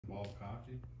involve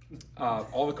coffee?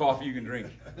 All the coffee you can drink.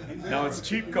 No, it's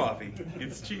cheap coffee.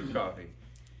 It's cheap coffee.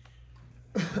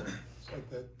 It's like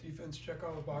the defense check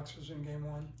all the boxes in game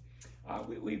one.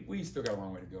 We still got a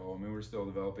long way to go. I mean, we're still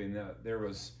developing.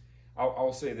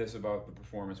 I'll say this about the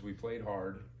performance. We played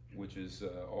hard, which is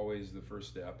always the first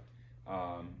step.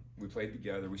 We played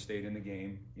together. We stayed in the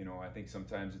game. You know, I think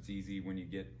sometimes it's easy when you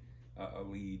get a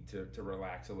lead to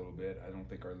relax a little bit. I don't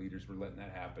think our leaders were letting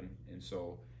that happen. And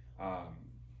so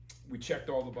we checked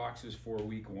all the boxes for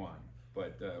week one,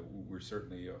 but we're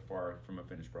certainly far from a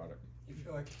finished product. You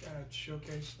feel like you kind of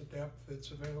showcase the depth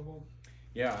that's available?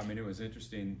 Yeah, I mean, it was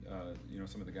interesting, you know,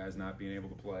 some of the guys not being able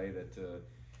to play, that,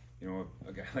 you know,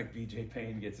 a guy like BJ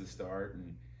Payne gets a start,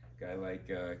 and a guy like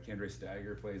Kendre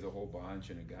Stagger plays a whole bunch,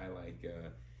 and a guy like,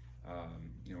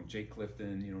 you know, Jake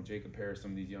Clifton, you know, Jacob Harris,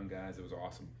 some of these young guys. It was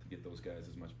awesome to get those guys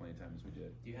as much playing time as we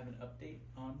did. Do you have an update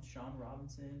on Sean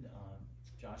Robinson,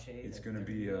 Josh Hayes? It's going to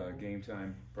be game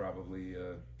time, probably,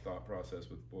 thought process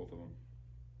with both of them.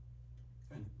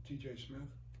 And TJ Smith?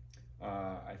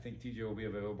 I think TJ will be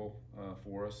available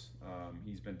for us.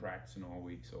 He's been practicing all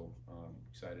week, so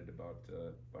excited about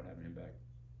having him back.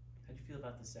 How do you feel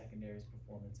about the secondary's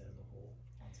performance as a whole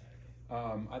on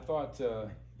Saturday? I thought,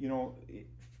 you know,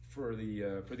 for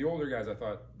the older guys, I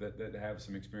thought that have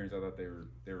some experience, I thought they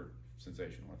were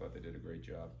sensational. I thought they did a great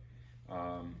job.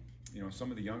 You know, some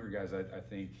of the younger guys, I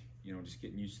think, you know, just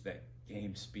getting used to that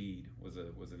game speed was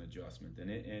an adjustment,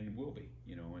 and will be,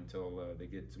 you know, until they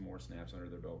get some more snaps under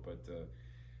their belt. But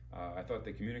I thought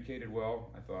they communicated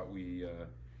well. I thought we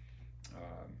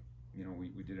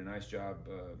did a nice job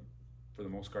for the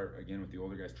most part, again, with the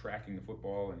older guys tracking the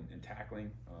football and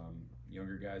tackling.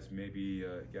 Younger guys maybe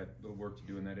got a little work to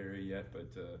do in that area yet,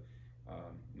 but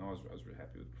no, I was really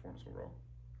happy with the performance overall.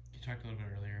 You talked a little bit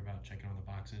earlier about checking all the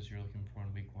boxes you're looking for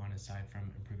in week one, aside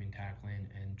from improving tackling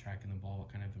and tracking the ball.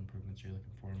 What kind of improvements are you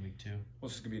looking for in week two? Well,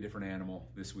 this is going to be a different animal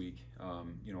this week.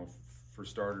 You know, for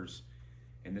starters,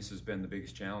 and this has been the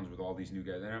biggest challenge with all these new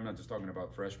guys. And I'm not just talking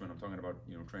about freshmen. I'm talking about,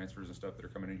 you know, transfers and stuff that are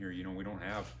coming in here. You know, we don't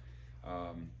have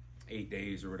 8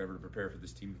 days or whatever to prepare for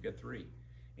this team. We've got 3,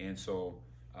 and so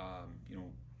you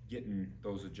know, getting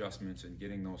those adjustments and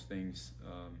getting those things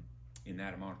in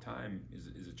that amount of time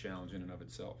is a challenge in and of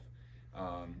itself.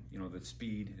 You know, the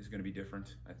speed is going to be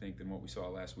different, I think, than what we saw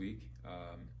last week.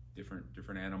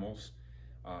 Different animals,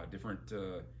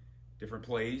 different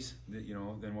plays that, you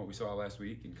know, than what we saw last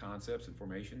week, in concepts and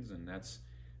formations, and that's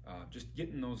just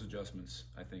getting those adjustments,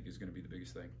 I think, is going to be the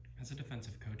biggest thing. As a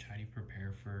defensive coach, how do you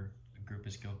prepare for a group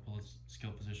of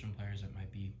skill position players that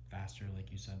might be faster,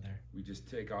 like you said there? We just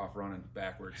take off running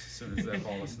backwards as soon as that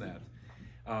ball is snapped.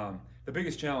 The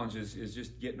biggest challenge is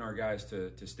just getting our guys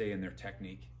to stay in their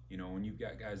technique. You know, when you've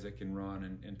got guys that can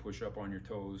run and push up on your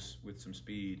toes with some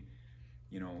speed,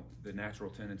 you know, the natural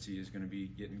tendency is going to be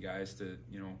getting guys to,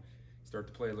 you know, start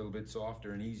to play a little bit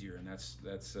softer and easier, and that's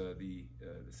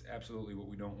absolutely what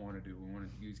we don't want to do. We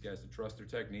want these guys to trust their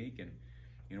technique, and,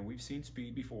 you know, we've seen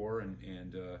speed before, and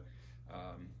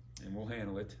we'll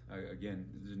handle it. Again,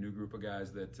 there's a new group of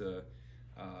guys that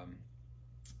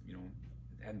you know,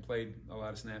 hadn't played a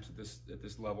lot of snaps at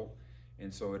this level.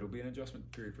 And so it'll be an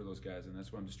adjustment period for those guys, and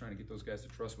that's why I'm just trying to get those guys to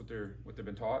trust what they've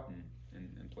been taught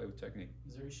and play with technique.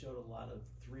 Missouri showed a lot of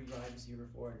 3 wide receiver,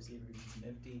 4 wide receiver, some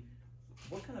empty.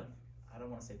 What kind of, I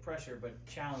don't want to say pressure, but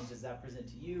challenge does that present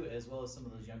to you as well as some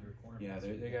of those younger cornerbacks? Yeah,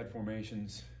 they got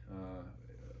formations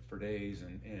for days,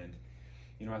 and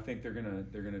you know, I think they're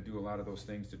gonna do a lot of those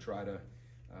things to try to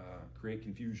create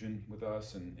confusion with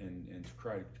us and to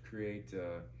try to create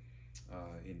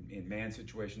in man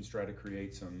situations, try to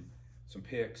create some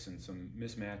picks and some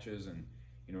mismatches, and,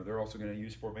 you know, they're also going to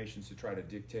use formations to try to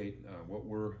dictate what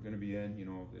we're going to be in. You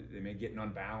know, they may get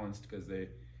unbalanced because they,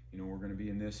 you know, we're going to be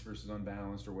in this versus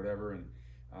unbalanced or whatever, and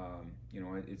you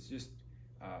know, it's just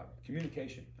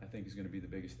communication, I think, is going to be the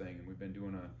biggest thing, and we've been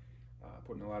doing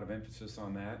putting a lot of emphasis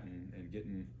on that and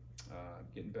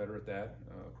getting better at that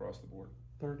across the board.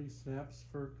 30 snaps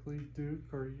for Cleve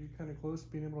Duke. Are you kind of close to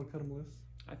being able to cut him loose?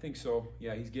 I think so.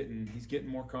 Yeah, he's getting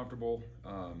more comfortable.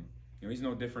 You know, he's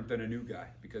no different than a new guy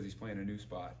because he's playing a new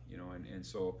spot. You know, and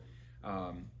so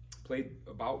played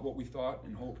about what we thought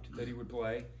and hoped that he would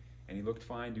play, and he looked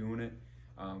fine doing it.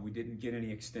 We didn't get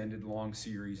any extended long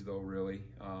series though, really,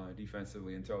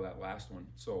 defensively until that last one.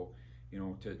 So, you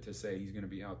know, to say he's going to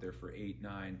be out there for 8,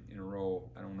 9 in a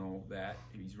row, I don't know that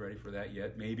if he's ready for that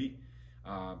yet. Maybe.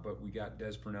 But we got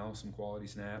Des Purnell some quality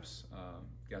snaps,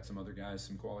 got some other guys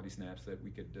some quality snaps that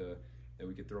we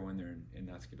could throw in there and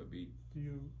not skip a beat. Do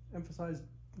you emphasize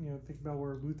think about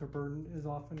where Luther Burton is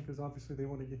often, because obviously they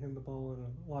want to get him the ball in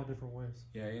a lot of different ways.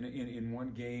 Yeah, in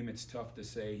one game, it's tough to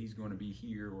say he's going to be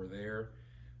here or there.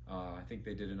 I think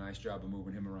they did a nice job of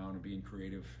moving him around and being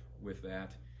creative with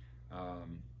that.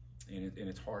 And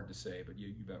it's hard to say, but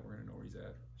you bet we're going to know where he's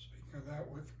at. Speaking of that,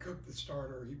 with Cook the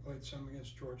starter, he played some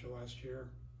against Georgia last year,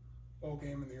 bowl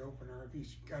game in the opener. If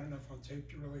he's got enough on tape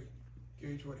to really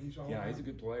gauge what he's all about. Yeah, he's a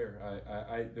good player.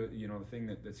 The thing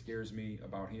that scares me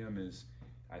about him is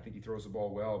I think he throws the ball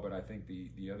well, but I think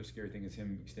the other scary thing is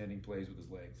him extending plays with his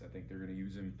legs. I think they're going to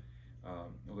use him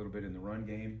a little bit in the run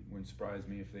game. Wouldn't surprise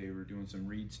me if they were doing some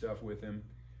read stuff with him,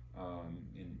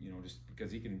 and just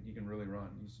because he can really run.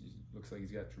 He looks like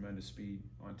he's got tremendous speed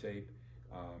on tape,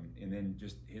 and then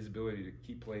just his ability to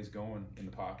keep plays going in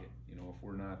the pocket.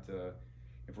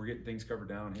 If we're getting things covered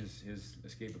down, his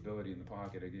escapability in the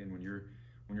pocket. Again, when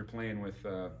you're playing with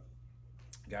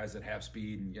guys that have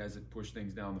speed and guys that push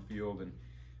things down the field, and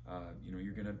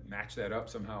you're going to match that up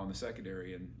somehow in the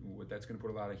secondary, and that's going to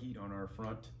put a lot of heat on our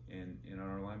front and on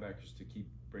our linebackers to keep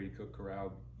Brady Cook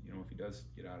corralled. If he does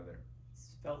get out of there.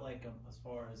 It felt like, as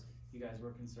far as you guys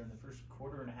were concerned, the first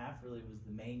quarter and a half really was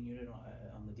the main unit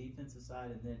on the defensive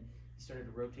side, and then you started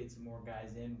to rotate some more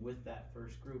guys in with that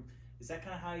first group. Is that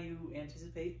kind of how you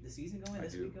anticipate the season going,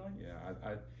 this week going?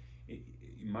 Yeah,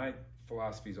 my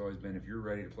philosophy has always been, if you're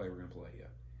ready to play, we're going to play you.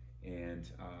 And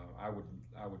I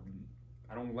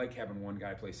don't like having one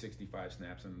guy play 65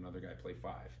 snaps and another guy play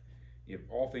 5. If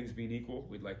all things being equal,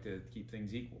 we'd like to keep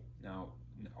things equal. Now,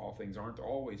 all things aren't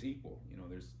always equal.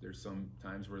 There's some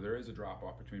times where there is a drop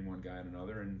off between one guy and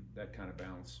another, and that kind of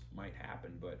balance might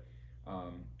happen. But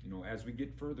as we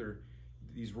get further,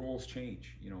 these roles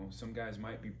change. Some guys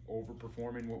might be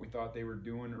overperforming what we thought they were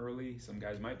doing early. Some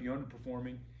guys might be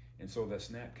underperforming, and so the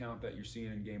snap count that you're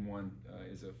seeing in game one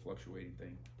is a fluctuating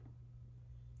thing.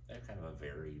 That kind of a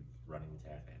varied running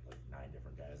attack. I had like 9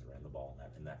 different guys that ran the ball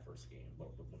in that first game.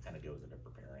 What kind of goes into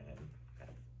preparing and kind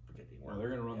of predicting? Well, they're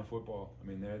going to run the football. I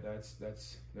mean,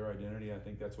 that's their identity. I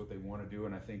think that's what they want to do,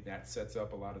 and I think that sets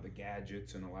up a lot of the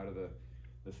gadgets and a lot of the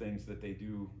things that they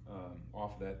do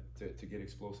off that to get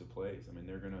explosive plays. I mean,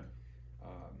 they're going to,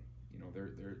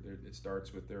 it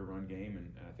starts with their run game,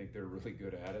 and I think they're really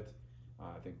good at it.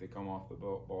 I think they come off the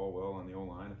ball well on the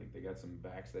O-line. I think they got some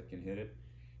backs that can hit it.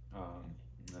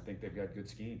 I think they've got good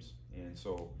schemes, and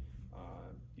so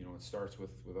it starts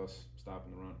with us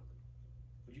stopping the run.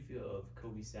 What do you feel of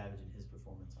Kobe Savage and his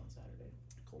performance on Saturday?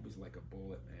 Kobe's like a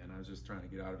bullet, man. I was just trying to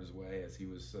get out of his way as he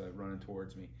was running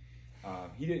towards me.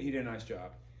 He did a nice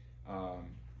job.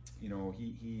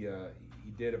 He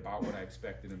did about what I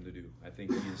expected him to do. I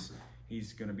think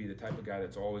he's going to be the type of guy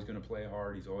that's always going to play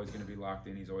hard. He's always going to be locked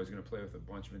in. He's always going to play with a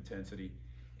bunch of intensity.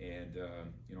 And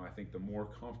I think the more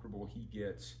comfortable he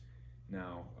gets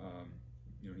now,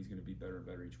 he's going to be better and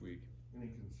better each week. Any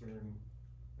concern?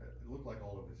 It looked like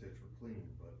all of his hits were clean,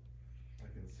 but I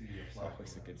can see a flag.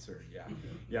 Always a concern, yeah.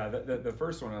 Yeah, the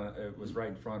first one was right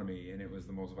in front of me, and it was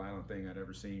the most violent thing I'd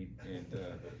ever seen. And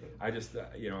I just,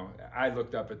 I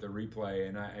looked up at the replay,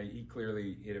 and he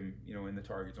clearly hit him, in the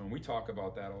target zone. We talk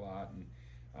about that a lot, and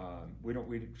we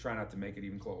try not to make it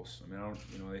even close. I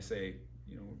mean, they say,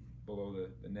 below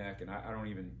the neck, and I don't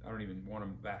even want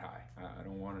him that high. I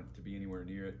don't want it to be anywhere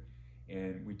near it.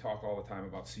 And we talk all the time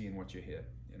about seeing what you hit,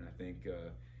 and I think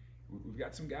we've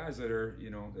got some guys that are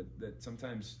that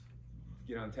sometimes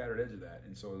get on the tattered edge of that.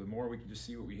 And so the more we can just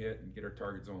see what we hit and get our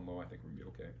target zone low, I think we're gonna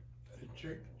be okay. Did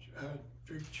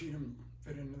Drake Cheatham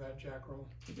fit into that jack role?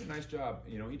 He did a nice job.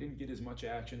 He didn't get as much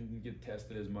action, didn't get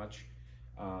tested as much.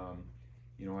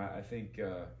 I think.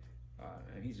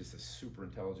 And he's just a super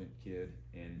intelligent kid,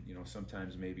 and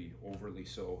sometimes maybe overly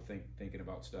so, thinking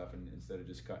about stuff and instead of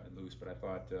just cutting it loose. But I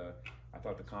thought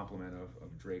the compliment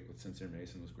of Drake with Sincere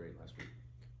Mason was great last week.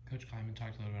 Coach Kleiman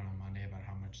talked a little bit on Monday about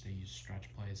how much they use stretch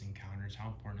plays and counters. How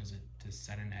important is it to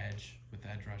set an edge with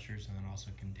edge rushers and then also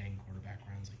contain quarterback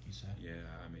runs, like you said? Yeah,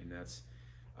 I mean that's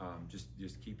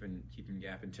just keeping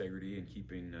gap integrity and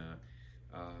keeping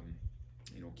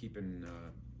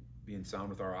being sound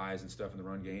with our eyes and stuff in the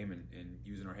run game, and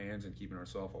using our hands and keeping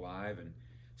ourselves alive and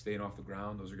staying off the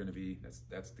ground. Those are going to be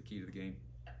that's the key to the game.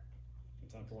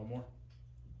 Time for one more.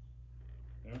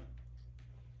 Yeah.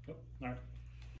 Oh, all right.